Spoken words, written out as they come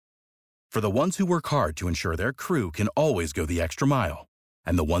For the ones who work hard to ensure their crew can always go the extra mile,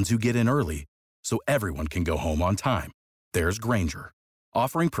 and the ones who get in early so everyone can go home on time, there's Grainger,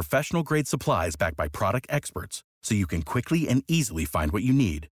 offering professional-grade supplies backed by product experts so you can quickly and easily find what you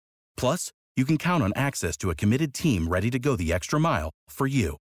need. Plus, you can count on access to a committed team ready to go the extra mile for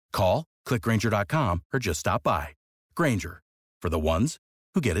you. Call, click Grainger.com, or just stop by. Grainger, for the ones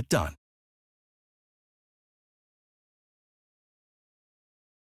who get it done.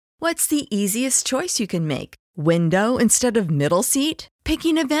 What's the easiest choice you can make? Window instead of middle seat?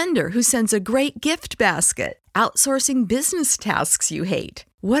 Picking a vendor who sends a great gift basket? Outsourcing business tasks you hate?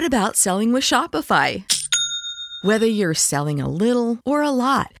 What about selling with Shopify? Whether you're selling a little or a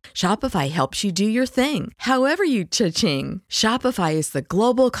lot, Shopify helps you do your thing, however you cha-ching. Shopify is the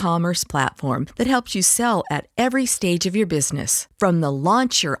global commerce platform that helps you sell at every stage of your business. From the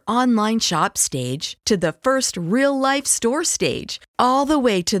launch your online shop stage to the first real-life store stage, all the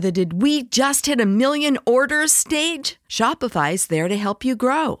way to the did we just hit 1 million orders stage. Shopify's there to help you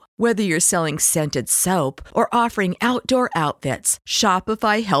grow. Whether you're selling scented soap or offering outdoor outfits,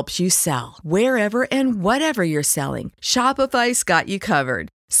 Shopify helps you sell. Wherever and whatever you're selling, Shopify's got you covered.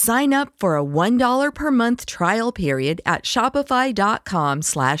 Sign up for a $1 per month trial period at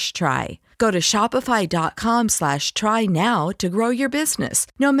shopify.com/try. Go to shopify.com/try now to grow your business,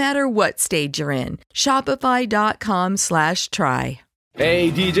 no matter what stage you're in. Shopify.com/try.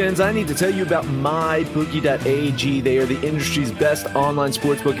 Hey, DJs, I need to tell you about MyBookie.ag. They are the industry's best online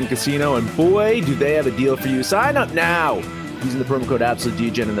sportsbook and casino, and boy, do they have a deal for you. Sign up now using the promo code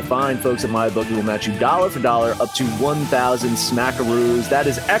AbsoluteDGen, and the fine folks at MyBookie will match you dollar for dollar up to 1,000 smackaroos. That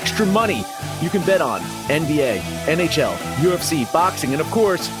is extra money you can bet on NBA, NHL, UFC, boxing, and of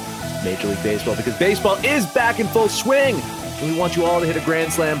course, Major League Baseball, because baseball is back in full swing. And we want you all to hit a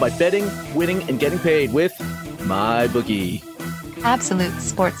grand slam by betting, winning, and getting paid with MyBookie. Absolute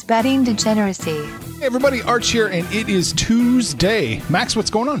sports betting degeneracy. Hey everybody, Arch here, and it is Tuesday. Max, what's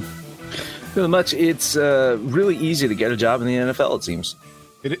going on? Not much. It's really easy to get a job in the NFL, it seems.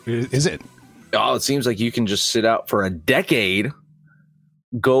 Is it? Oh, it seems like you can just sit out for a decade,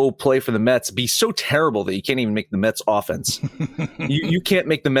 go play for the Mets, be so terrible that you can't even make the Mets offense. you can't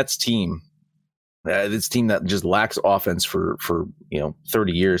make the Mets team. This team that just lacks offense for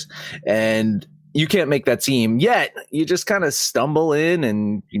 30 years. And you can't make that team, yet you just kind of stumble in,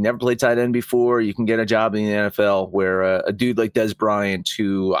 and you never played tight end before. You can get a job in the NFL where a dude like Dez Bryant,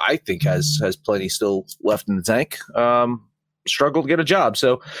 who I think has plenty still left in the tank, struggled to get a job.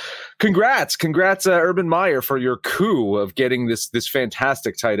 So congrats, Urban Meyer, for your coup of getting this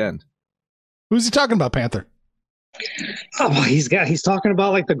fantastic tight end. Who's he talking about, Panther? Oh, he's talking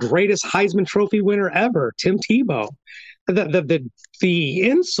about like the greatest Heisman Trophy winner ever, Tim Tebow. The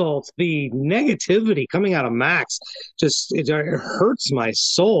insults, the negativity coming out of Max, it hurts my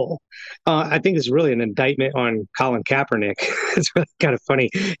soul. I think it's really an indictment on Colin Kaepernick. It's really kind of funny.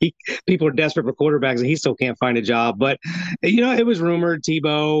 People are desperate for quarterbacks, and he still can't find a job. But it was rumored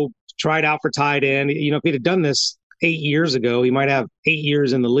Tebow tried out for tight end. If he'd have done this 8 years ago, he might have 8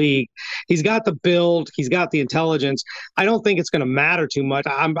 years in the league. He's got the build, he's got the intelligence. I don't think it's going to matter too much.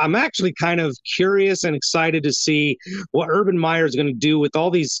 I'm actually kind of curious and excited to see what Urban Meyer is going to do with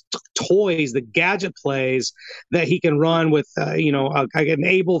all these toys, the gadget plays that he can run with, an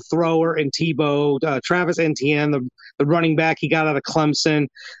able thrower in Tebow, Travis Etienne, the running back he got out of Clemson.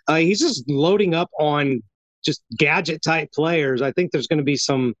 He's just loading up on just gadget type players. I think there's going to be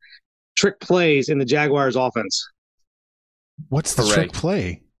some trick plays in the Jaguars offense. What's the trick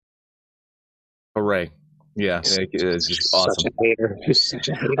play? Hooray. Yeah, it's just awesome. Such a hater. You're such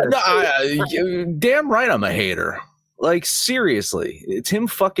a hater. No, damn right I'm a hater. Like, seriously. Tim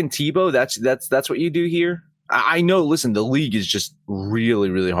fucking Tebow, that's what you do here? I know, listen, the league is just really,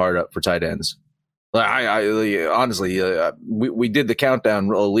 really hard up for tight ends. I honestly, we did the countdown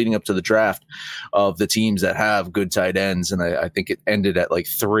leading up to the draft of the teams that have good tight ends, and I think it ended at like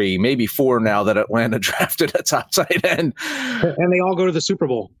 3, maybe 4 now that Atlanta drafted a top tight end, and they all go to the Super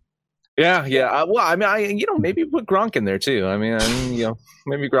Bowl. Yeah. Well, I mean, maybe put Gronk in there too. I mean,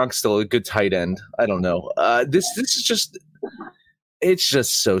 maybe Gronk's still a good tight end. I don't know. This is just, it's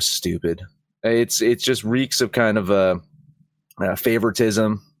just so stupid. It just reeks of kind of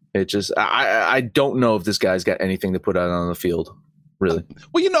favoritism. It just, I don't know if this guy's got anything to put out on the field, really.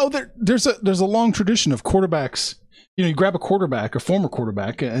 Well, there's a long tradition of quarterbacks. You grab a quarterback, a former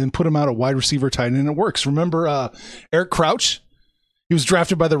quarterback, and put him out at wide receiver, tight end, and it works. Remember Eric Crouch? He was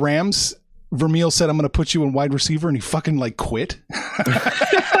drafted by the Rams. Vermeil said, "I'm going to put you in wide receiver," and he fucking quit.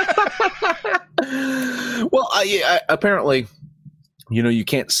 Well, apparently you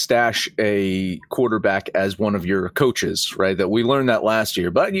can't stash a quarterback as one of your coaches, right? That we learned that last year,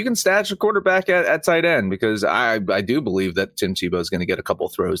 but you can stash a quarterback at tight end, because I do believe that Tim Tebow is going to get a couple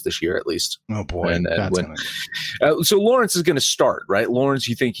throws this year at least. Oh boy. So Lawrence is going to start, right? Lawrence,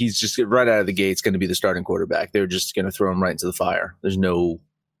 you think he's just right out of the gates going to be the starting quarterback? They're just going to throw him right into the fire.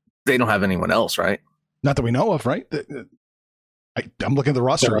 They don't have anyone else, right? Not that we know of, right? I'm looking at the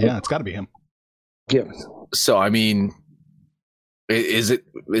roster. Yeah, it's got to be him. Yeah. So, I mean, is it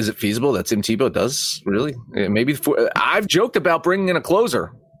feasible that Tim Tebow does really? Maybe I've joked about bringing in a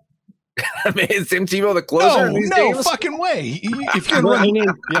closer. I mean, is Tim Tebow the closer? No fucking way. If you're running,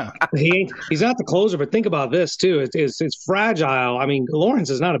 he's not the closer, but think about this too. It's fragile. I mean, Lawrence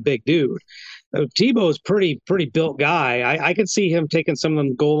is not a big dude. Tebow is pretty built guy. I could see him taking some of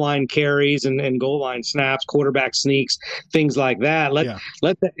them goal line carries and goal line snaps, quarterback sneaks, things like that.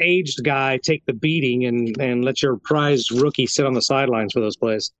 Let the aged guy take the beating and let your prized rookie sit on the sidelines for those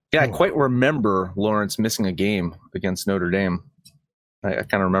plays. Yeah, I quite remember Lawrence missing a game against Notre Dame. I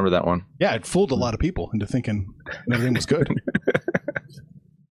kind of remember that one. Yeah, it fooled a lot of people into thinking Notre Dame was good.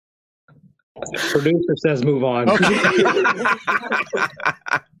 Producer says move on. Okay.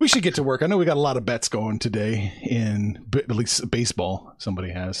 We should get to work. I know we got a lot of bets going today in at least baseball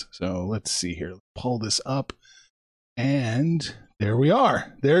somebody has. So let's see here. Pull this up. And there we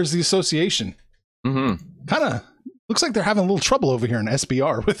are. There's the association. Mm-hmm. Kind of looks like they're having a little trouble over here in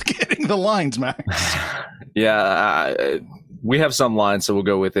SBR with getting the lines, Max. Yeah, we have some lines, so we'll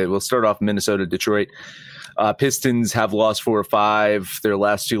go with it. We'll start off Minnesota, Detroit. Pistons have lost 4 or 5. Their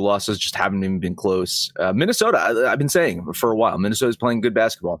last 2 losses just haven't even been close. Minnesota, I've been saying for a while, Minnesota's playing good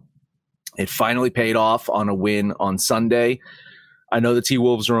basketball. It finally paid off on a win on Sunday. I know the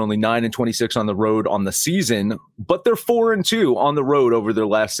T-Wolves are only 9-26 on the road on the season, but they're 4-2 on the road over their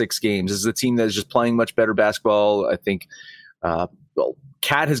last 6 games. This is a team that is just playing much better basketball. I think,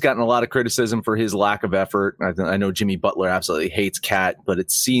 Cat has gotten a lot of criticism for his lack of effort. I know Jimmy Butler absolutely hates Cat, but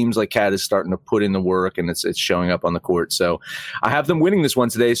it seems like Cat is starting to put in the work, and it's showing up on the court. So I have them winning this one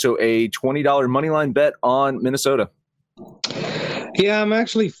today. So a $20 money line bet on Minnesota. Yeah, I'm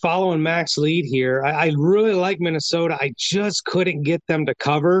actually following Mac's lead here. I really like Minnesota. I just couldn't get them to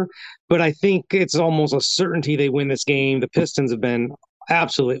cover, but I think it's almost a certainty they win this game. The Pistons have been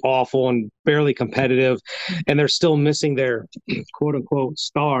absolutely awful and barely competitive, and they're still missing their quote-unquote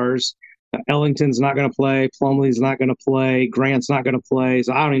stars. Ellington's not going to play. Plumlee's not going to play. Grant's not going to play.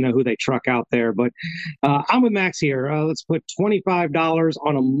 So I don't even know who they truck out there. But I'm with Max here. Let's put $25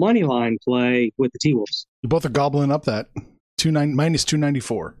 on a money line play with the T-Wolves. You both are gobbling up that minus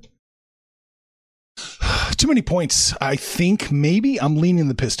 294. Too many points. I think maybe I'm leaning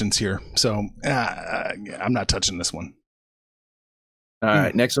the Pistons here. So I'm not touching this one. All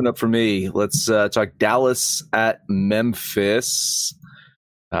right, next one up for me. Let's talk Dallas at Memphis.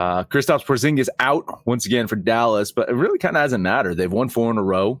 Kristaps Porzingis out once again for Dallas, but it really kind of hasn't mattered. They've won 4 in a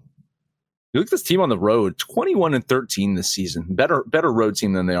row. You look at this team on the road, 21-13 this season. Better road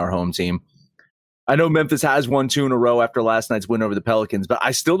team than they are home team. I know Memphis has won 2 in a row after last night's win over the Pelicans, but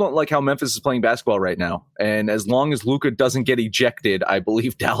I still don't like how Memphis is playing basketball right now. And as long as Luka doesn't get ejected, I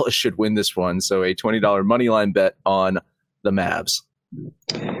believe Dallas should win this one. So a $20 money line bet on the Mavs.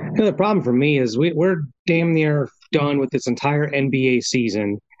 The problem for me is we're damn near done with this entire NBA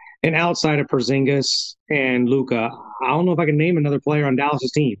season. And outside of Porzingis and Luka, I don't know if I can name another player on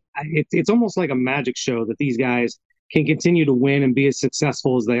Dallas's team. It's almost like a magic show that these guys can continue to win and be as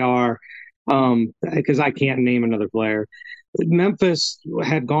successful as they are, because I can't name another player. Memphis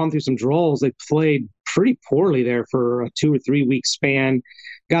had gone through some droughs. They played pretty poorly there for a 2 or 3 week span.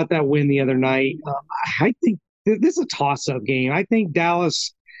 Got that win the other night. I think this is a toss-up game. I think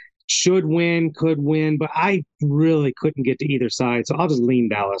Dallas should win, could win, but I really couldn't get to either side, so I'll just lean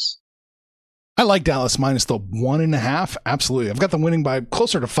Dallas. I like Dallas minus the 1.5. Absolutely. I've got them winning by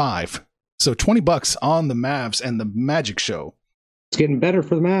closer to 5. So $20 on the Mavs and the Magic Show. It's getting better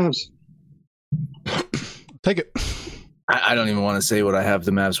for the Mavs. Take it. I don't even want to say what I have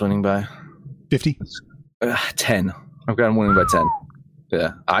the Mavs winning by. 50? 10. I've got them winning by 10.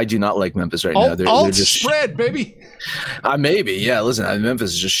 Yeah, I do not like Memphis right now. They're just spread, baby. Maybe, yeah. Listen,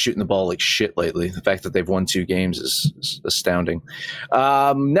 Memphis is just shooting the ball like shit lately. The fact that they've won 2 games is astounding.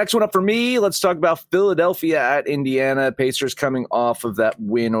 Next one up for me, let's talk about Philadelphia at Indiana. Pacers coming off of that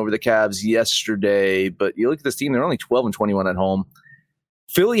win over the Cavs yesterday. But you look at this team, they're only 12-21 at home.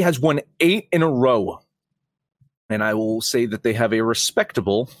 Philly has won 8 in a row. And I will say that they have a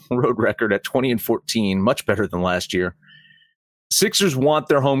respectable road record at 20-14, much better than last year. Sixers want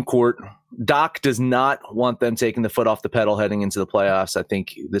their home court. Doc does not want them taking the foot off the pedal heading into the playoffs. I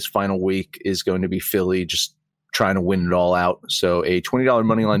think this final week is going to be Philly just trying to win it all out. So a $20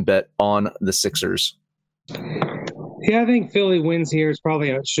 money line bet on the Sixers. Yeah, I think Philly wins here.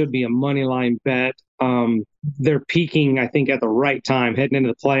 Should be a money line bet. They're peaking, I think, at the right time, heading into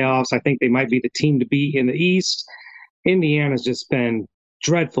the playoffs. I think they might be the team to beat in the East. Indiana's just been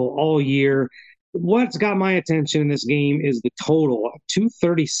dreadful all year. What's got my attention in this game is the total,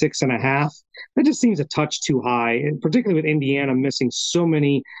 236.5. That just seems a touch too high, and particularly with Indiana missing so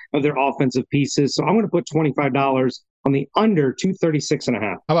many of their offensive pieces. So I'm going to put $25 on the under 236.5.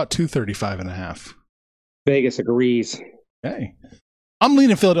 How about 235.5? Vegas agrees. Hey, I'm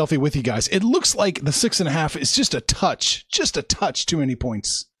leaning Philadelphia with you guys. It looks like the 6.5 is just a touch too many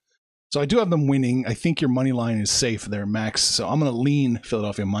points. So I do have them winning. I think your money line is safe there, Max. So I'm going to lean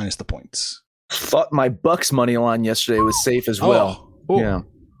Philadelphia minus the points. Thought my Bucks money line yesterday was safe as well. Oh. Yeah,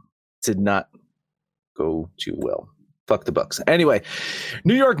 did not go too well. Fuck the Bucks. Anyway,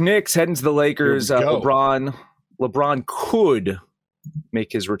 New York Knicks heading to the Lakers. LeBron could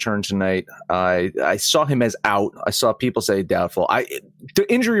make his return tonight. I saw him as out. I saw people say doubtful. The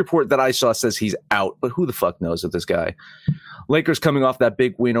injury report that I saw says he's out, but who the fuck knows with this guy? Lakers coming off that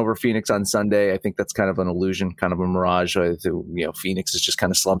big win over Phoenix on Sunday. I think that's kind of an illusion, kind of a mirage. Phoenix is just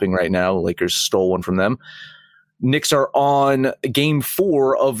kind of slumping right now. Lakers stole one from them. Knicks are on game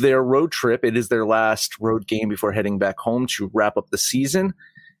 4 of their road trip. It is their last road game before heading back home to wrap up the season.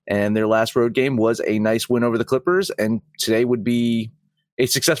 And their last road game was a nice win over the Clippers. And today would be a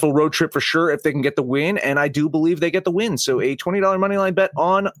successful road trip for sure if they can get the win. And I do believe they get the win. So a $20 money line bet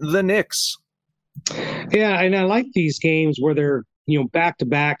on the Knicks. Yeah, and I like these games where they're,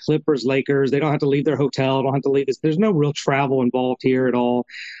 back-to-back Clippers, Lakers. They don't have to leave their hotel, don't have to leave this. There's no real travel involved here at all.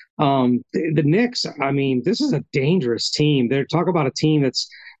 The Knicks, this is a dangerous team. They're talking about a team that's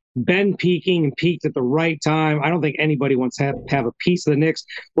been peaking and peaked at the right time. I don't think anybody wants to have a piece of the Knicks.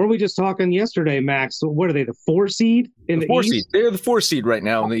 Weren't we just talking yesterday, Max? So what are they, the 4 seed in the 4 East? Seed. They're the 4 seed right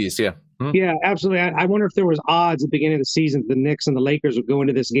now in the East, yeah. Mm-hmm. Yeah, absolutely. I wonder if there was odds at the beginning of the season the Knicks and the Lakers would go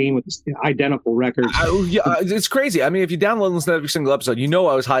into this game with identical records. It's crazy. I mean, if you download and listen to every single episode,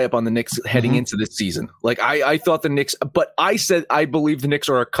 I was high up on the Knicks heading into this season. Like, I thought the Knicks, but I said I believe the Knicks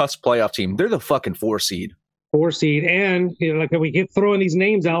are a cusp playoff team. They're the fucking 4 seed. 4 seed, and we keep throwing these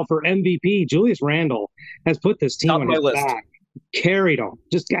names out for MVP. Julius Randle has put this team on his back, carried him,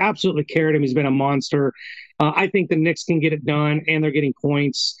 just absolutely carried him. He's been a monster. I think the Knicks can get it done, and they're getting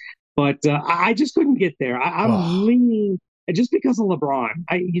points. But I just couldn't get there. I'm leaning, just because of LeBron.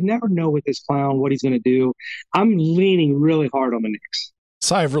 You never know with this clown what he's going to do. I'm leaning really hard on the Knicks.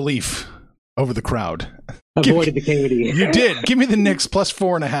 Sigh of relief over the crowd. Avoided the KD. You did. Give me the Knicks plus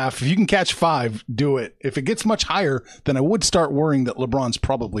 4.5. If you can catch 5, do it. If it gets much higher, then I would start worrying that LeBron's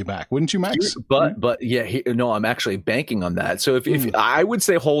probably back. Wouldn't you, Max? But yeah, I'm actually banking on that. So if I would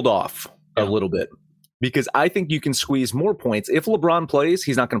say hold off a little bit, because I think you can squeeze more points. If LeBron plays,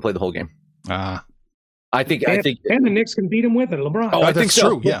 he's not going to play the whole game. I think, and the Knicks can beat him with it. LeBron. Oh, I think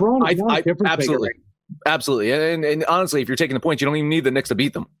so. True. Yeah, absolutely. And honestly, if you're taking the points, you don't even need the Knicks to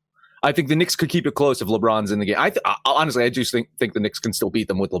beat them. I think the Knicks could keep it close if LeBron's in the game. Honestly, I do think the Knicks can still beat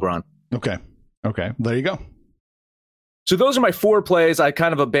them with LeBron. Okay. There you go. So those are my 4 plays. I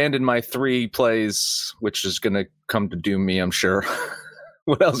kind of abandoned my 3 plays, which is going to come to doom me, I'm sure.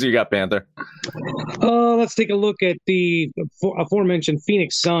 What else you got, Panther? Let's take a look at the aforementioned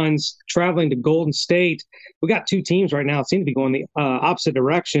Phoenix Suns traveling to Golden State. We got 2 teams right now. It seem to be going the opposite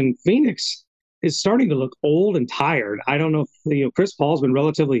direction. Phoenix is starting to look old and tired. I don't know if Chris Paul's been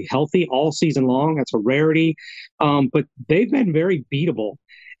relatively healthy all season long. That's a rarity. But they've been very beatable.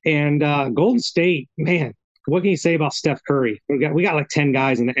 And Golden State, man, what can you say about Steph Curry? We got like 10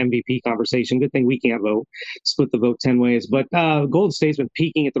 guys in the MVP conversation. Good thing we can't vote. Split the vote 10 ways. But Golden State's been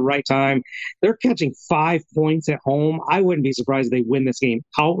peaking at the right time. They're catching 5 points at home. I wouldn't be surprised if they win this game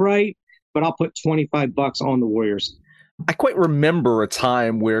outright, but I'll put $25 on the Warriors. I quite remember a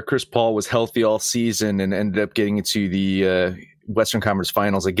time where Chris Paul was healthy all season and ended up getting into the Western Conference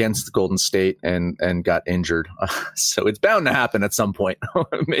Finals against Golden State and got injured. So it's bound to happen at some point.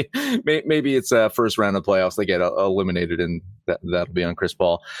 Maybe it's a first round of playoffs. They get eliminated, and that'll be on Chris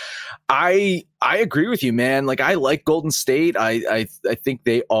Paul. I agree with you, man. Like, I like Golden State. I think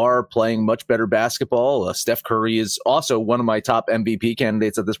they are playing much better basketball. Steph Curry is also one of my top MVP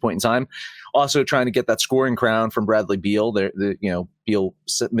candidates at this point in time. Also trying to get that scoring crown from Bradley Beal. Beal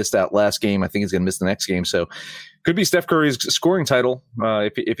missed that last game. I think he's going to miss the next game. So could be Steph Curry's scoring title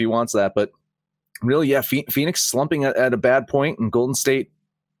if he wants that. But really, yeah, Phoenix slumping at a bad point, and Golden State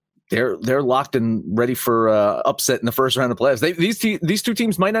they're locked and ready for upset in the first round of playoffs. These two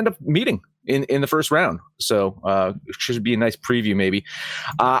teams might end up meeting in the first round, so it should be a nice preview. Maybe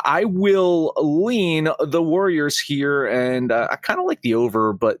I will lean the Warriors here, and I kind of like the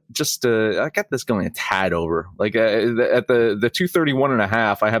over, but just I got this going a tad over. Like at the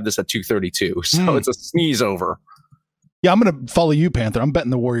 231.5, I have this at 232, so it's a sneeze over. Yeah, I'm going to follow you, Panther. I'm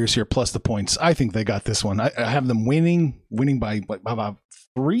betting the Warriors here plus the points. I think they got this one. I have them winning by about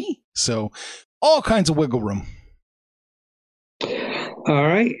 3. So all kinds of wiggle room. All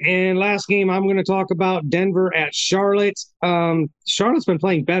right. And last game, I'm going to talk about Denver at Charlotte. Charlotte's been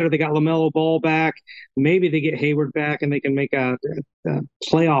playing better. They got LaMelo Ball back. Maybe they get Hayward back and they can make a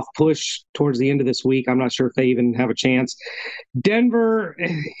playoff push towards the end of this week. I'm not sure if they even have a chance. Denver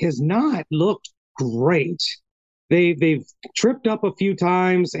has not looked great. They've tripped up a few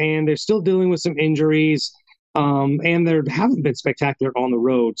times, and they're still dealing with some injuries, and they haven't been spectacular on the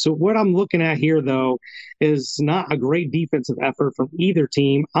road. So what I'm looking at here, though, is not a great defensive effort from either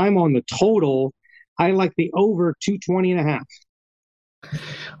team. I'm on the total. I like the over 220.5.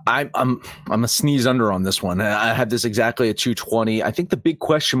 I'm a sneeze under on this one. I have this exactly at 220. I think the big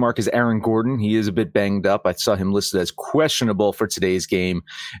question mark is Aaron Gordon. He is a bit banged up. I saw him listed as questionable for today's game.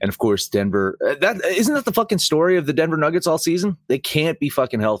 And of course, Denver. Isn't that the fucking story of the Denver Nuggets all season? They can't be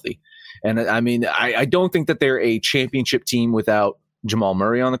fucking healthy. And I mean, I don't think that they're a championship team without Jamal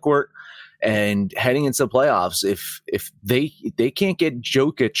Murray on the court. And heading into the playoffs, if they can't get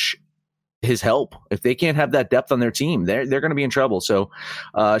Jokic his help, if they can't have that depth on their team, they're going to be in trouble. So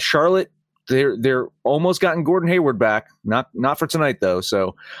Charlotte, they're almost gotten Gordon Hayward back, not for tonight though.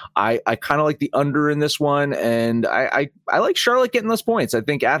 So I kind of like the under in this one, and I like Charlotte getting those points. I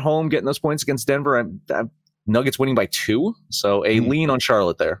think at home getting those points against Denver, Nuggets winning by 2, so a lean on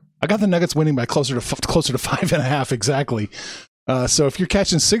Charlotte there. I got the Nuggets winning by closer to 5.5 exactly. So if you're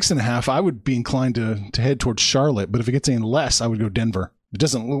catching 6.5, I would be inclined to head towards Charlotte, but if it gets any less, I would go Denver. It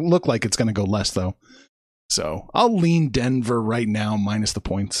doesn't look like it's going to go less, though. So I'll lean Denver right now, minus the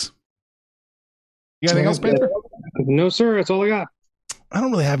points. You got anything else, Panther? No, sir. That's all I got. I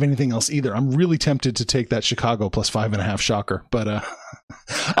don't really have anything else either. I'm really tempted to take that Chicago plus 5.5 shocker, but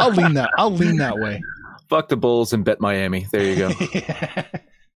I'll lean that way. Fuck the Bulls and bet Miami. There you go. Yeah.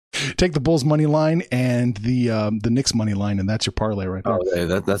 Take the Bulls money line and the Knicks money line, and that's your parlay right there. Oh,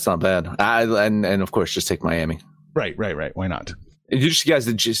 yeah, that's not bad. And of course, just take Miami. Right. Why not? Did you guys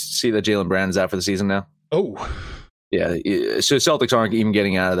see that Jaylen Brown is out for the season now? Oh, yeah. So Celtics aren't even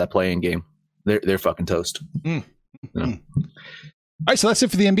getting out of that play-in game. They're fucking toast. You know? All right, so that's it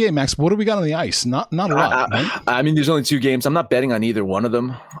for the NBA, Max. What do we got on the ice? Not a lot. Right? I mean, there's only 2 games. I'm not betting on either one of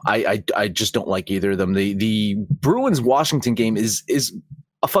them. I just don't like either of them. The Bruins Washington game is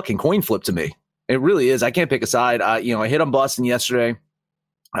a fucking coin flip to me. It really is. I can't pick a side. I hit on Boston yesterday.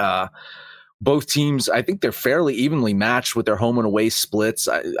 Both teams, I think they're fairly evenly matched with their home and away splits.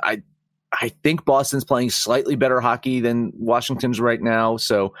 I think Boston's playing slightly better hockey than Washington's right now.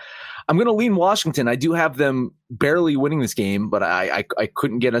 So I'm going to lean Washington. I do have them barely winning this game, but I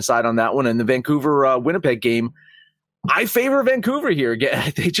couldn't get a side on that one. And the Vancouver Winnipeg game, I favor Vancouver here.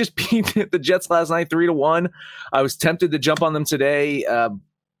 They just beat the Jets last night 3-1. I was tempted to jump on them today.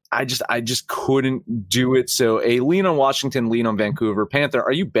 I just couldn't do it. So a lean on Washington, lean on Vancouver. Panther,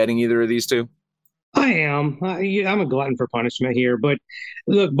 are you betting either of these two? I am. I'm a glutton for punishment here. But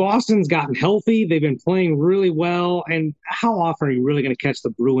look, Boston's gotten healthy. They've been playing really well. And how often are you really going to catch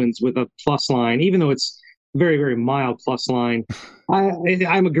the Bruins with a plus line, even though it's very, very mild plus line? I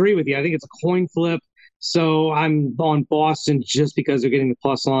agree with you. I think it's a coin flip. So I'm on Boston just because they're getting the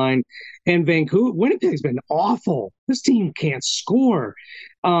plus line. And Winnipeg's been awful. This team can't score.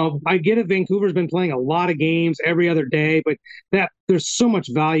 I get it. Vancouver's been playing a lot of games every other day, but there's so much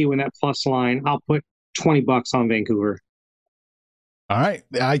value in that plus line. I'll put $20 on Vancouver. All right.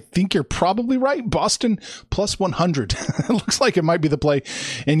 I think you're probably right. Boston plus 100. It looks like it might be the play.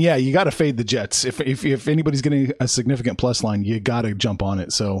 And yeah, you got to fade the Jets. If anybody's getting a significant plus line, you got to jump on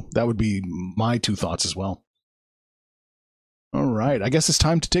it. So that would be my 2 thoughts as well. All right. I guess it's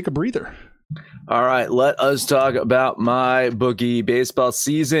time to take a breather. All right. Let us talk about my bookie baseball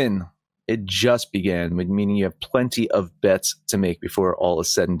season. It just began, meaning you have plenty of bets to make before all is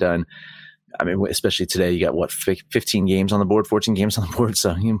said and done. I mean, especially today, you got 15 games on the board, 14 games on the board.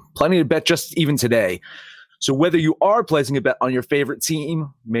 So plenty to bet just even today. So whether you are placing a bet on your favorite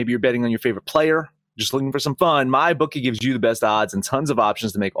team, maybe you're betting on your favorite player, just looking for some fun, MyBookie gives you the best odds and tons of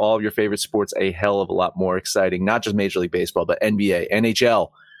options to make all of your favorite sports a hell of a lot more exciting. Not just Major League Baseball, but NBA, NHL,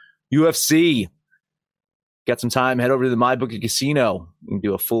 UFC. Got some time, head over to the MyBookie Casino. You can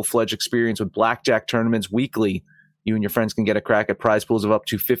do a full-fledged experience with blackjack tournaments weekly. You and your friends can get a crack at prize pools of up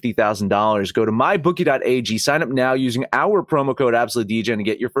to $50,000. Go to mybookie.ag. Sign up now using our promo code AbsoluteDJ and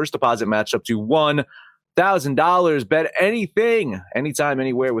get your first deposit matched up to $1,000. Bet anything, anytime,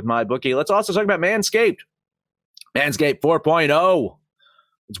 anywhere with MyBookie. Let's also talk about Manscaped. Manscaped 4.0.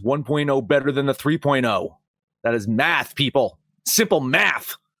 It's 1.0 better than the 3.0. That is math, people. Simple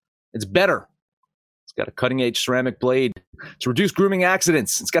math. It's better. It's got a cutting-edge ceramic blade to reduce grooming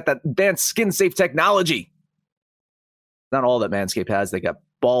accidents. It's got that advanced skin-safe technology. Not all that Manscaped has. They got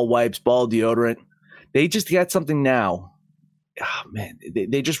ball wipes, ball deodorant. They just got something now. Oh, man,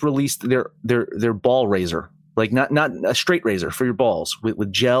 they just released their ball razor, like not a straight razor for your balls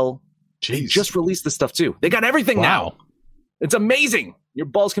with gel. Jeez. They just released this stuff too. They got everything now. It's amazing. Your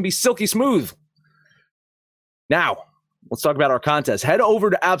balls can be silky smooth. Now, let's talk about our contest. Head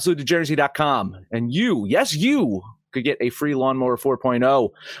over to AbsoluteDegeneracy.com and you could get a free Lawnmower 4.0.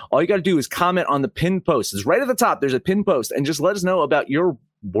 All you got to do is comment on the pinned post. It's right at the top. There's a pinned post. And just let us know about your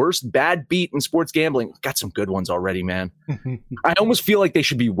worst bad beat in sports gambling. Got some good ones already, man. I almost feel like they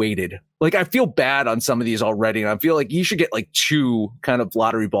should be weighted. Like, I feel bad on some of these already. And I feel like you should get like 2 kind of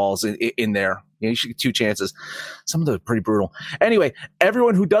lottery balls in there. You should get 2 chances. Some of those are pretty brutal. Anyway,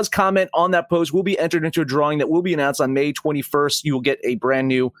 everyone who does comment on that post will be entered into a drawing that will be announced on May 21st. You will get a brand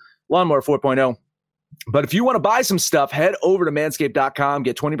new Lawnmower 4.0. But if you want to buy some stuff, head over to manscaped.com,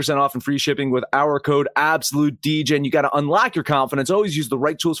 get 20% off and free shipping with our code AbsoluteDJ. And you got to unlock your confidence. Always use the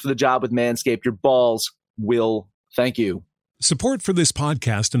right tools for the job with Manscaped. Your balls will thank you. Support for this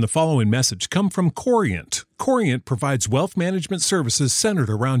podcast and the following message come from Corient. Corient provides wealth management services centered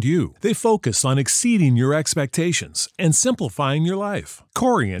around you. They focus on exceeding your expectations and simplifying your life.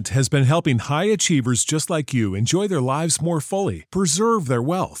 Corient has been helping high achievers just like you enjoy their lives more fully, preserve their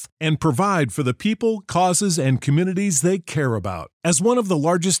wealth, and provide for the people, causes, and communities they care about. As one of the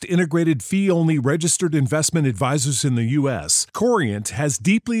largest integrated fee-only registered investment advisors in the U.S., Corient has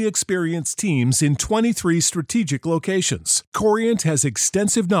deeply experienced teams in 23 strategic locations. Corient has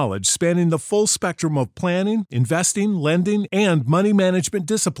extensive knowledge spanning the full spectrum of planning, investing, lending, and money management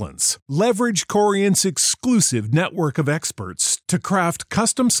disciplines. Leverage Corient's exclusive network of experts to craft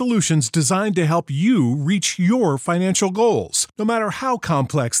custom solutions designed to help you reach your financial goals, no matter how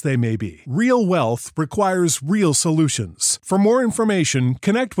complex they may be. Real wealth requires real solutions. For more information,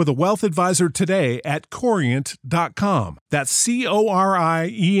 connect with a wealth advisor today at Corient.com. That's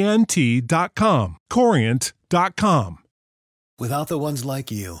Corient.com. Corient.com. Without the ones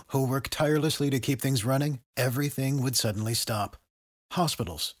like you, who work tirelessly to keep things running, everything would suddenly stop.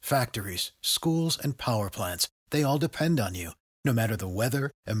 Hospitals, factories, schools, and power plants, they all depend on you. No matter the weather,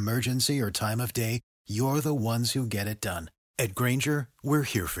 emergency, or time of day, you're the ones who get it done. At Grainger, we're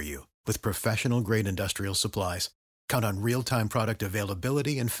here for you with professional-grade industrial supplies. Count on real-time product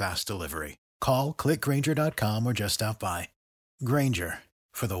availability and fast delivery. Call, click Grainger.com, or just stop by. Grainger,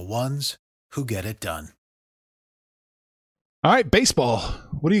 for the ones who get it done. All right, baseball.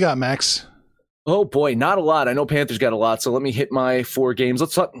 What do you got, Max? Oh, boy, not a lot. I know Panthers got a lot, so let me hit my 4 games.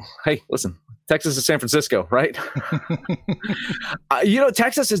 Let's talk. Hey, listen, Texas is San Francisco, right?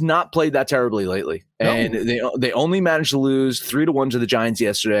 Texas has not played that terribly lately, and they only managed to lose 3-1 to the Giants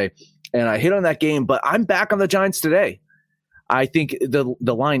yesterday, and I hit on that game, but I'm back on the Giants today. I think the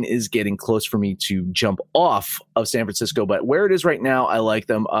line is getting close for me to jump off of San Francisco, but where it is right now, I like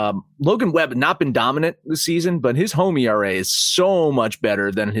them. Logan Webb not been dominant this season, but his home ERA is so much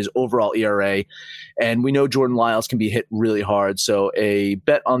better than his overall ERA, and we know Jordan Lyles can be hit really hard. So a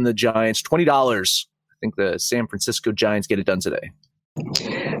bet on the Giants, $20. I think the San Francisco Giants get it done today.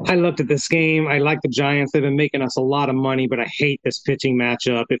 I looked at this game. I like the Giants. They've been making us a lot of money, but I hate this pitching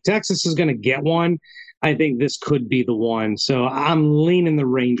matchup. If Texas is going to get one, I think this could be the one. So I'm leaning the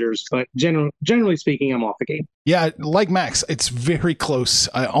Rangers, but generally speaking, I'm off the game. Yeah, like Max, it's very close.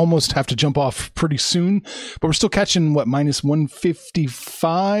 I almost have to jump off pretty soon, but we're still catching, minus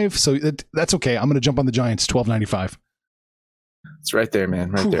 155? So that's okay. I'm going to jump on the Giants, $12.95. It's right there,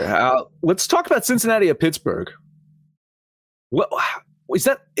 man, right there. Let's talk about Cincinnati at Pittsburgh. What is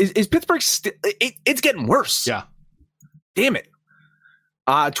Pittsburgh it's getting worse. Yeah. Damn it.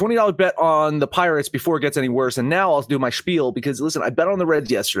 $20 bet on the Pirates before it gets any worse. And now I'll do my spiel because, listen, I bet on the Reds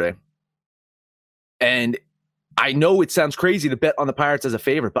yesterday. And I know it sounds crazy to bet on the Pirates as a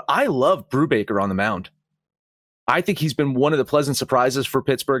favorite, but I love Brubaker on the mound. I think he's been one of the pleasant surprises for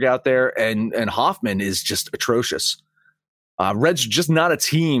Pittsburgh out there, and Hoffman is just atrocious. Reds are just not a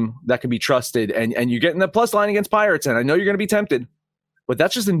team that can be trusted, and you're getting the plus line against Pirates, and I know you're going to be tempted, but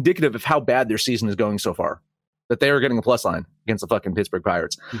that's just indicative of how bad their season is going so far, that they are getting a plus line against the fucking Pittsburgh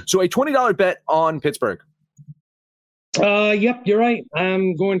Pirates. So a $20 bet on Pittsburgh. Yep, you're right.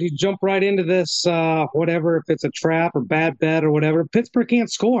 I'm going to jump right into this. Whatever, if it's a trap or bad bet or whatever, Pittsburgh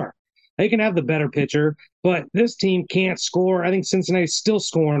can't score. They can have the better pitcher, but this team can't score. I think Cincinnati's still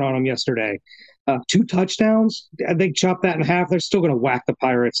scoring on them yesterday. 2 touchdowns. They chop that in half. They're still going to whack the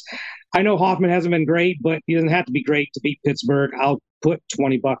Pirates. I know Hoffman hasn't been great, but he doesn't have to be great to beat Pittsburgh. I'll put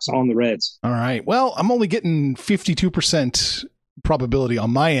 $20 on the Reds. All right. Well, I'm only getting 52% probability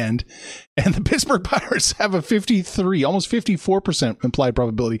on my end, and the Pittsburgh Pirates have a 53, almost 54% implied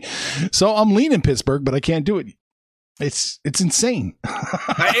probability. So I'm leaning Pittsburgh, but I can't do it. It's insane.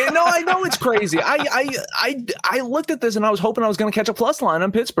 I know it's crazy. I looked at this and I was hoping I was going to catch a plus line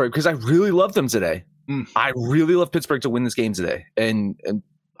on Pittsburgh because I really love them today. I really love Pittsburgh to win this game today, and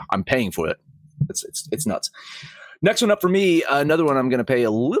I'm paying for it. It's nuts. Next one up for me, another one I'm going to pay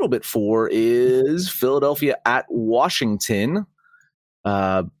a little bit for is Philadelphia at Washington.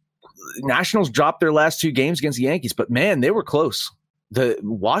 Nationals dropped their last 2 games against the Yankees, but man, they were close. The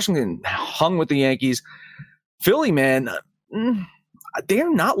Washington hung with the Yankees. Philly, man,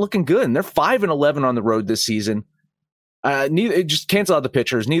 they're not looking good. And they're 5-11 on the road this season. Just cancel out the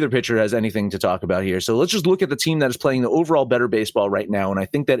pitchers. Neither pitcher has anything to talk about here. So let's just look at the team that is playing the overall better baseball right now. And I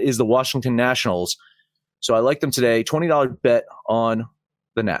think that is the Washington Nationals. So I like them today. $20 bet on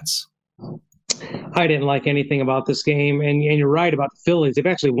the Nats. I didn't like anything about this game. And you're right about the Phillies. They've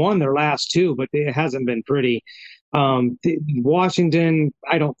actually won their last 2, but it hasn't been pretty. Washington,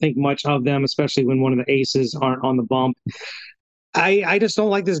 I don't think much of them, especially when one of the aces aren't on the bump. I just don't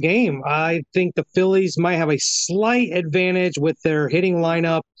like this game. I think the Phillies might have a slight advantage with their hitting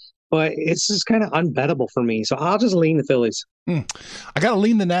lineup, but it's just kind of unbettable for me. So I'll just lean the Phillies. I got to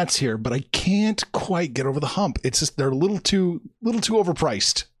lean the Nats here, but I can't quite get over the hump. It's just they're a little too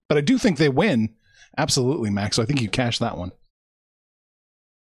overpriced. But I do think they win. Absolutely, Max. So I think you cash that one.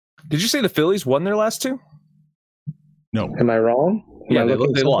 Did you say the Phillies won their last 2? No. Am I wrong? Yeah, they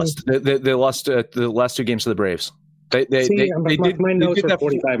lost. They lost the last 2 games to the Braves. They did. My notes were that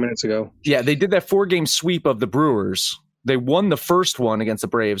 45 minutes ago. Yeah, they did that 4-game sweep of the Brewers. They won the first one against the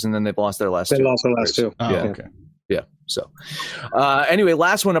Braves, and then they've lost their last 2. They lost their last 2. Oh, yeah. Okay. Yeah. So, anyway,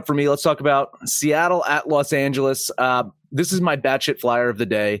 last one up for me. Let's talk about Seattle at Los Angeles. This is my batshit flyer of the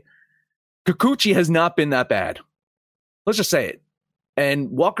day. Kikuchi has not been that bad. Let's just say it.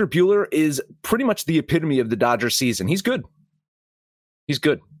 And Walker Buehler is pretty much the epitome of the Dodgers season. He's good.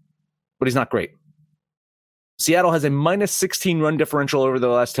 But he's not great. Seattle has a minus 16 run differential over the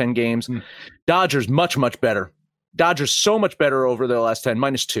last 10 games. Dodgers much, much better. Dodgers so much better over their last 10,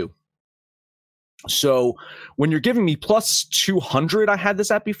 minus 2. So when you're giving me plus 200, I had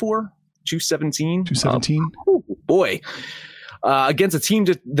this at before, 217. 217. Boy. Against a team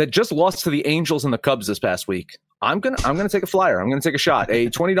that just lost to the Angels and the Cubs this past week. I'm gonna take a flyer. I'm gonna take a shot. A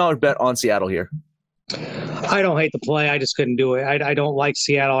 $20 bet on Seattle here. I don't hate the play. I just couldn't do it. I don't like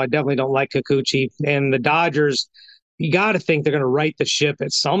Seattle. I definitely don't like Kikuchi. And the Dodgers, you got to think they're going to right the ship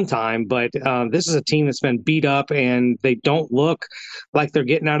at some time. But this is a team that's been beat up, and they don't look like they're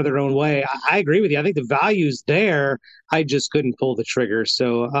getting out of their own way. I agree with you. I think the value's there. I just couldn't pull the trigger.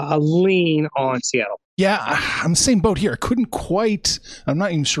 So a lean on Seattle. Yeah, I'm the same boat here. I couldn't quite. I'm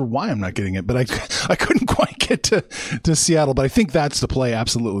not even sure why I'm not getting it, but I couldn't quite get to Seattle. But I think that's the play.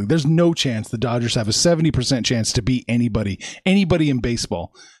 Absolutely. There's no chance the Dodgers have a 70% chance to beat anybody in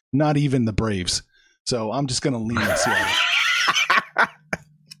baseball, not even the Braves. So I'm just going to lean on Seattle.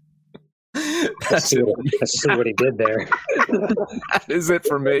 Let's see what he did there. That is it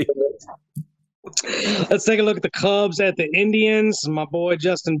for me. Let's take a look at the Cubs at the Indians. My boy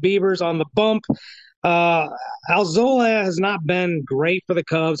Justin Bieber's on the bump. Alzola has not been great for the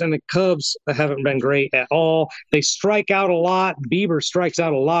Cubs, and the Cubs haven't been great at all. They strike out a lot. Bieber strikes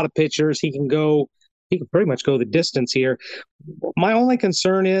out a lot of pitchers. He can pretty much go the distance here. My only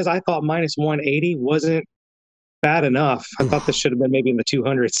concern is I thought minus 180 wasn't bad enough. I thought this should have been maybe in the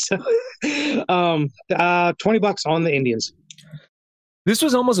 200s. So, $20 on the Indians. This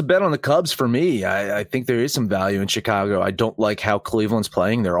was almost a bet on the Cubs for me. I think there is some value in Chicago. I don't like how Cleveland's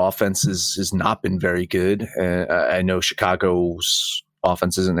playing. Their offense has not been very good. I know Chicago's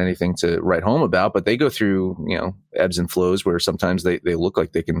offense isn't anything to write home about, but they go through, ebbs and flows where sometimes they look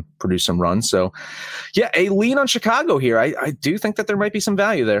like they can produce some runs. So, yeah, a lean on Chicago here. I do think that there might be some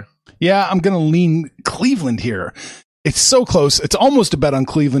value there. Yeah, I'm going to lean Cleveland here. It's so close. It's almost a bet on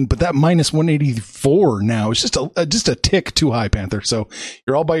Cleveland, but that minus 184 now is just a tick too high, Panther. So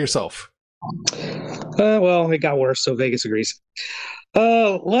you're all by yourself. Well, it got worse, so Vegas agrees.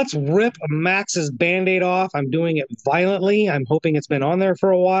 Let's rip Max's Band-Aid off. I'm doing it violently. I'm hoping it's been on there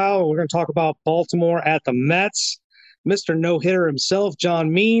for a while. We're going to talk about Baltimore at the Mets. Mr. No-Hitter himself,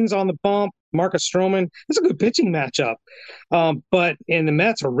 John Means, on the bump. Marcus Stroman. It's a good pitching matchup. But the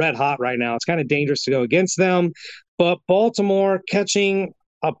Mets are red hot right now. It's kind of dangerous to go against them. But Baltimore catching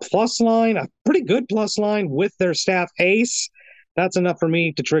a plus line, a pretty good plus line with their staff ace. That's enough for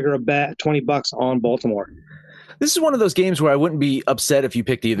me to trigger a bet, $20 on Baltimore. This is one of those games where I wouldn't be upset if you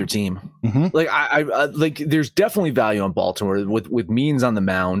picked either team. Mm-hmm. Like I like, there's definitely value on Baltimore with Means on the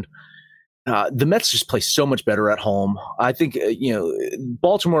mound. The Mets just play so much better at home. I think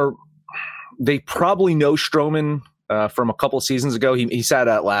Baltimore. They probably know Stroman from a couple of seasons ago. He sat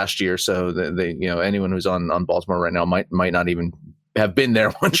out last year, so they anyone who's on Baltimore right now might not even have been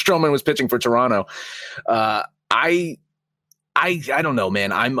there when Stroman was pitching for Toronto. I don't know,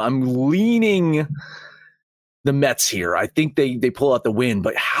 man. I'm leaning the Mets here. I think they pull out the win,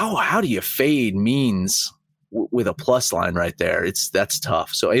 but how do you fade Means with a plus line right there? That's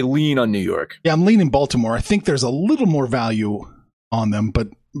tough. So a lean on New York. Yeah, I'm leaning Baltimore. I think there's a little more value on them, but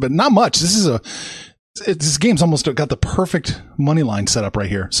not much. This game's almost got the perfect money line set up right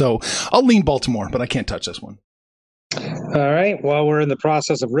here. So I'll lean Baltimore, but I can't touch this one. All right. While we're in the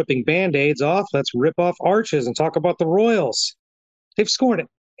process of ripping Band-Aids off, let's rip off arches and talk about the Royals. They've scored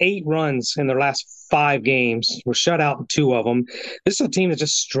 8 runs in their last 5 games. Were shut out in 2 of them. This is a team that's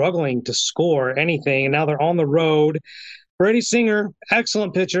just struggling to score anything, and now they're on the road. Brady Singer,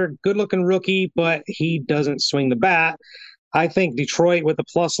 excellent pitcher, good-looking rookie, but he doesn't swing the bat. I think Detroit with the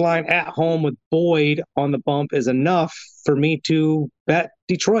plus line at home with Boyd on the bump is enough for me to bet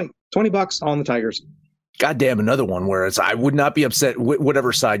Detroit. $20 on the Tigers. Goddamn, another one where I would not be upset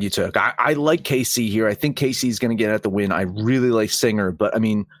whatever side you took. I like KC here. I think KC is going to get at the win. I really like Singer, but I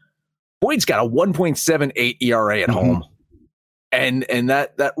mean, Boyd's got a 1.78 ERA at home. And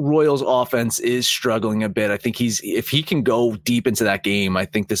that Royals offense is struggling a bit. I think if he can go deep into that game, I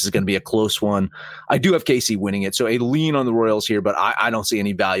think this is going to be a close one. I do have KC winning it, so a lean on the Royals here, but I don't see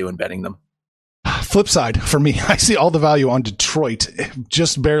any value in betting them. Flip side for me, I see all the value on Detroit,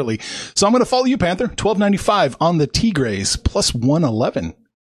 just barely. So I'm going to follow you, Panther. $12.95 on the Tigres, plus 111.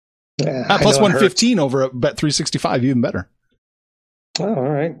 Yeah, plus 115 over at Bet 365, even better. Oh, all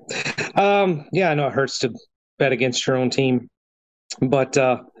right. Yeah, I know it hurts to bet against your own team. But,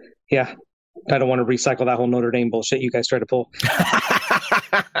 yeah, I don't want to recycle that whole Notre Dame bullshit you guys try to pull.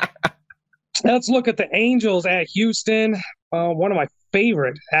 Let's look at the Angels at Houston. One of my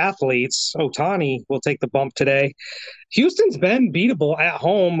favorite athletes, Ohtani, will take the bump today. Houston's been beatable at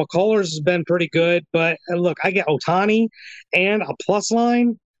home. McCullers has been pretty good. But, look, I get Ohtani and a plus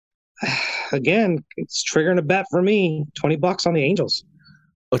line. Again, it's triggering a bet for me. $20 on the Angels.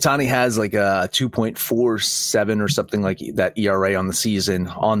 Ohtani has like a 2.47 or something like that ERA on the season.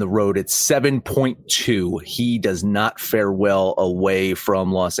 On the road, it's 7.2. He does not fare well away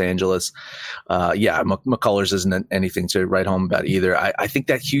from Los Angeles. McCullers isn't anything to write home about either. I think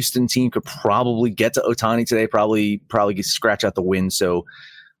that Houston team could probably get to Ohtani today, probably scratch out the win. So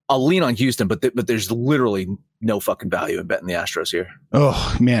I'll lean on Houston, but there's literally no fucking value in betting the Astros here.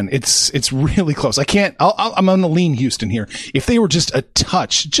 Oh man, it's really close. I can't. I'm on the lean Houston here. If they were just a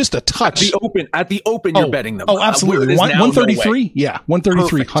touch at the open, you're betting them. Oh, absolutely. 133. No, yeah,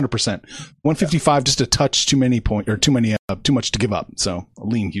 133, 100%. 155, just a touch too much to give up. So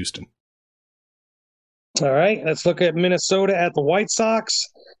lean Houston. All right, let's look at Minnesota at the White Sox.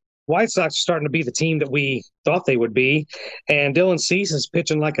 White Sox are starting to be the team that we thought they would be, and Dylan Cease is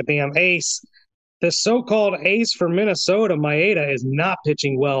pitching like a damn ace. The so-called ace for Minnesota, Maeda, is not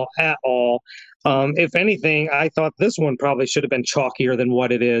pitching well at all. If anything, I thought this one probably should have been chalkier than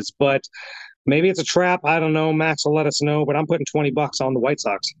what it is, but maybe it's a trap. I don't know. Max will let us know, but I'm putting $20 on the White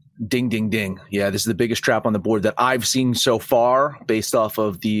Sox. Ding, ding, ding. Yeah, this is the biggest trap on the board that I've seen so far based off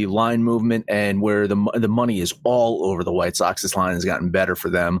of the line movement and where the money is all over the White Sox. This line has gotten better for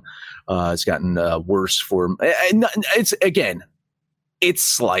them. It's gotten worse for them. It's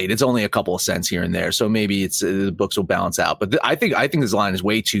slight. It's only a couple of cents here and there. So maybe the books will balance out. But I think this line is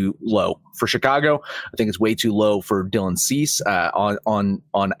way too low for Chicago. I think it's way too low for Dylan Cease.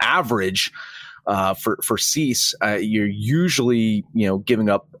 On average, for Cease, you're usually, giving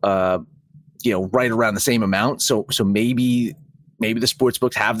up, right around the same amount. So maybe the sports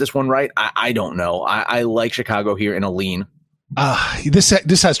books have this one right. I don't know. I like Chicago here in a lean.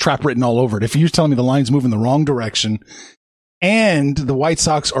 This has trap written all over it. If you're telling me the line's moving the wrong direction, and the White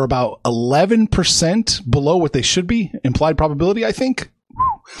Sox are about 11% below what they should be, implied probability, I think.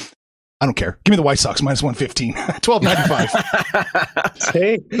 I don't care. Give me the White Sox minus 115, $12.95.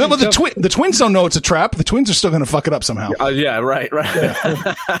 Hey, but the Twins don't know it's a trap. The Twins are still going to fuck it up somehow. Yeah, right.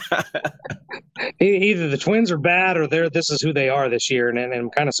 Yeah. Either the Twins are bad or this is who they are this year, and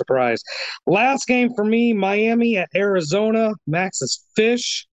I'm kind of surprised. Last game for me, Miami at Arizona. Max's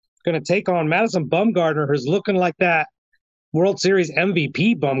Fish. going to take on Madison Bumgarner, who's looking like that World Series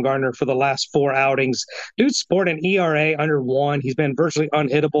MVP Bumgarner for the last 4 outings. Dude's sporting an ERA under 1. He's been virtually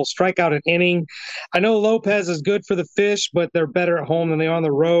unhittable. Strikeout an inning. I know Lopez is good for the Fish, but they're better at home than they are on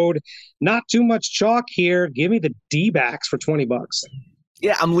the road. Not too much chalk here. Give me the D-backs for $20.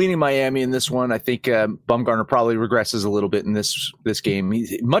 Yeah, I'm leaning Miami in this one. I think Bumgarner probably regresses a little bit in this game.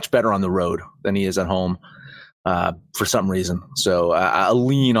 He's much better on the road than he is at home for some reason. So I'll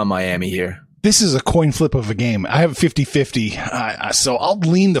lean on Miami here. This is a coin flip of a game. I have 50-50, so I'll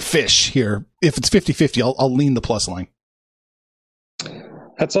lean the Fish here. If it's 50-50, I'll lean the plus line.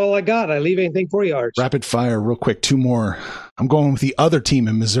 That's all I got. I leave anything for you, Arch. Rapid fire, real quick. 2 more. I'm going with the other team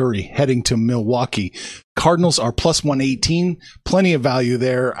in Missouri, heading to Milwaukee. Cardinals are plus 118. Plenty of value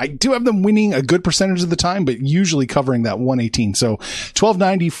there. I do have them winning a good percentage of the time, but usually covering that 118. So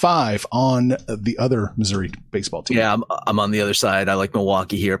 $12.95 on the other Missouri baseball team. Yeah, I'm on the other side. I like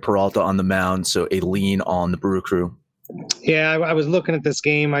Milwaukee here. Peralta on the mound, so a lean on the Brew Crew. Yeah, I was looking at this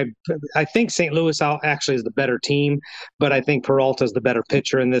game. I think St. Louis actually is the better team, but I think Peralta is the better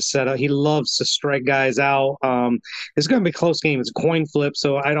pitcher in this setup. He loves to strike guys out. It's going to be a close game. It's a coin flip,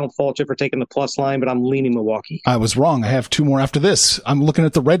 so I don't fault you for taking the plus line, but I'm leaning Milwaukee. I was wrong. I have 2 more after this. I'm looking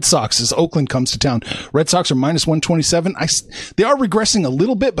at the Red Sox as Oakland comes to town. Red Sox are minus 127. They are regressing a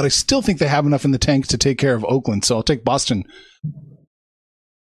little bit, but I still think they have enough in the tank to take care of Oakland, so I'll take Boston.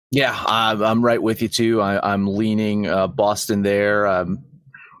 Yeah, I'm right with you too. I'm leaning Boston there.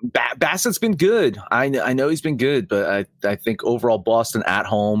 Bassett's been good. I know he's been good, but I think overall Boston at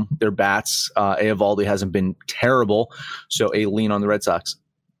home, their bats, Eovaldi hasn't been terrible, so a lean on the Red Sox.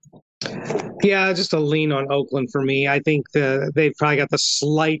 Yeah, just a lean on Oakland for me. I think they've probably got the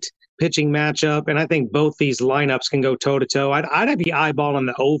slight pitching matchup, and I think both these lineups can go toe-to-toe. I'd be eyeballing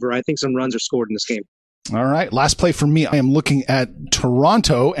the over. I think some runs are scored in this game. All right, last play for me. I am looking at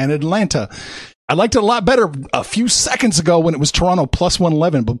Toronto and Atlanta. I liked it a lot better a few seconds ago when it was Toronto plus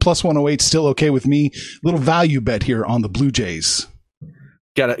 111, but plus 108 still okay with me. Little value bet here on the Blue Jays.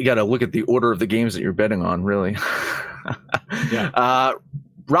 Gotta look at the order of the games that you're betting on, really. Yeah.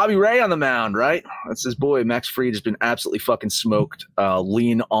 Robbie Ray on the mound, right? That's his boy. Max Fried has been absolutely fucking smoked.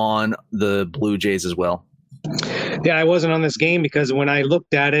 Lean on the Blue Jays as well. Yeah, I wasn't on this game because when I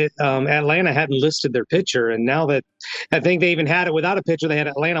looked at it, Atlanta hadn't listed their pitcher. And now that I think they even had it without a pitcher, they had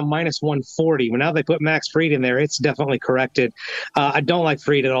Atlanta minus 140. Well, now they put Max Fried in there. It's definitely corrected. I don't like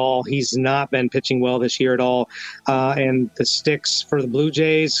Fried at all. He's not been pitching well this year at all. And the sticks for the Blue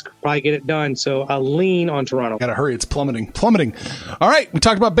Jays probably get it done. So I'll lean on Toronto. Gotta hurry. It's plummeting. All right. We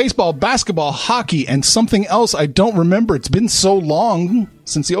talked about baseball, basketball, hockey, and something else I don't remember. It's been so long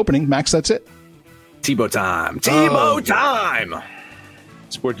since the opening. Max, that's it. Tebow time.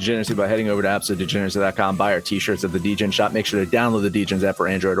 Support Degeneracy by heading over to absolutedegeneracy.com. Buy our t-shirts at the Degen Shop. Make sure to download the Degens app for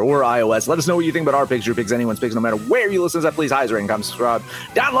Android or iOS. Let us know what you think about our picks, your picks, anyone's picks, no matter where you listen to that. Please, highs, rating, comment, subscribe.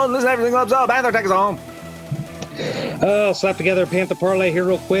 Download and listen to everything loves up. Panther, take us home. Slap together a Panther parlay here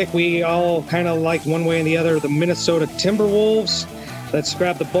real quick. We all kind of like one way and the other the Minnesota Timberwolves. Let's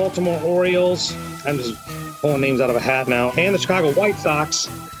grab the Baltimore Orioles. I'm just pulling names out of a hat now. And the Chicago White Sox.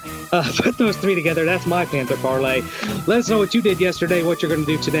 Put those 3 together. That's my Panther parlay. Let us know what you did yesterday, what you're going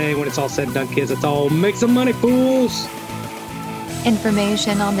to do today. When it's all said and done, kids, it's all make some money, fools.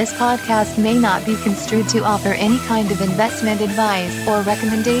 Information on this podcast may not be construed to offer any kind of investment advice or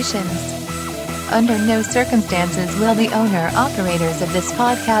recommendations. Under no circumstances will the owner-operators of this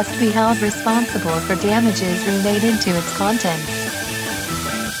podcast be held responsible for damages related to its contents.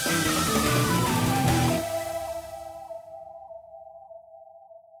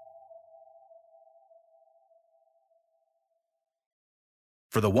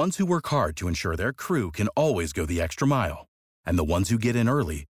 For the ones who work hard to ensure their crew can always go the extra mile, and the ones who get in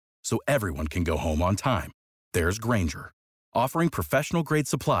early so everyone can go home on time, there's Grainger, offering professional-grade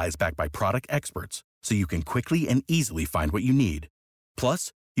supplies backed by product experts so you can quickly and easily find what you need.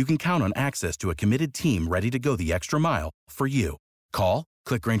 Plus, you can count on access to a committed team ready to go the extra mile for you. Call,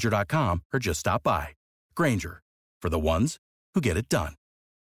 click Grainger.com, or just stop by. Grainger, for the ones who get it done.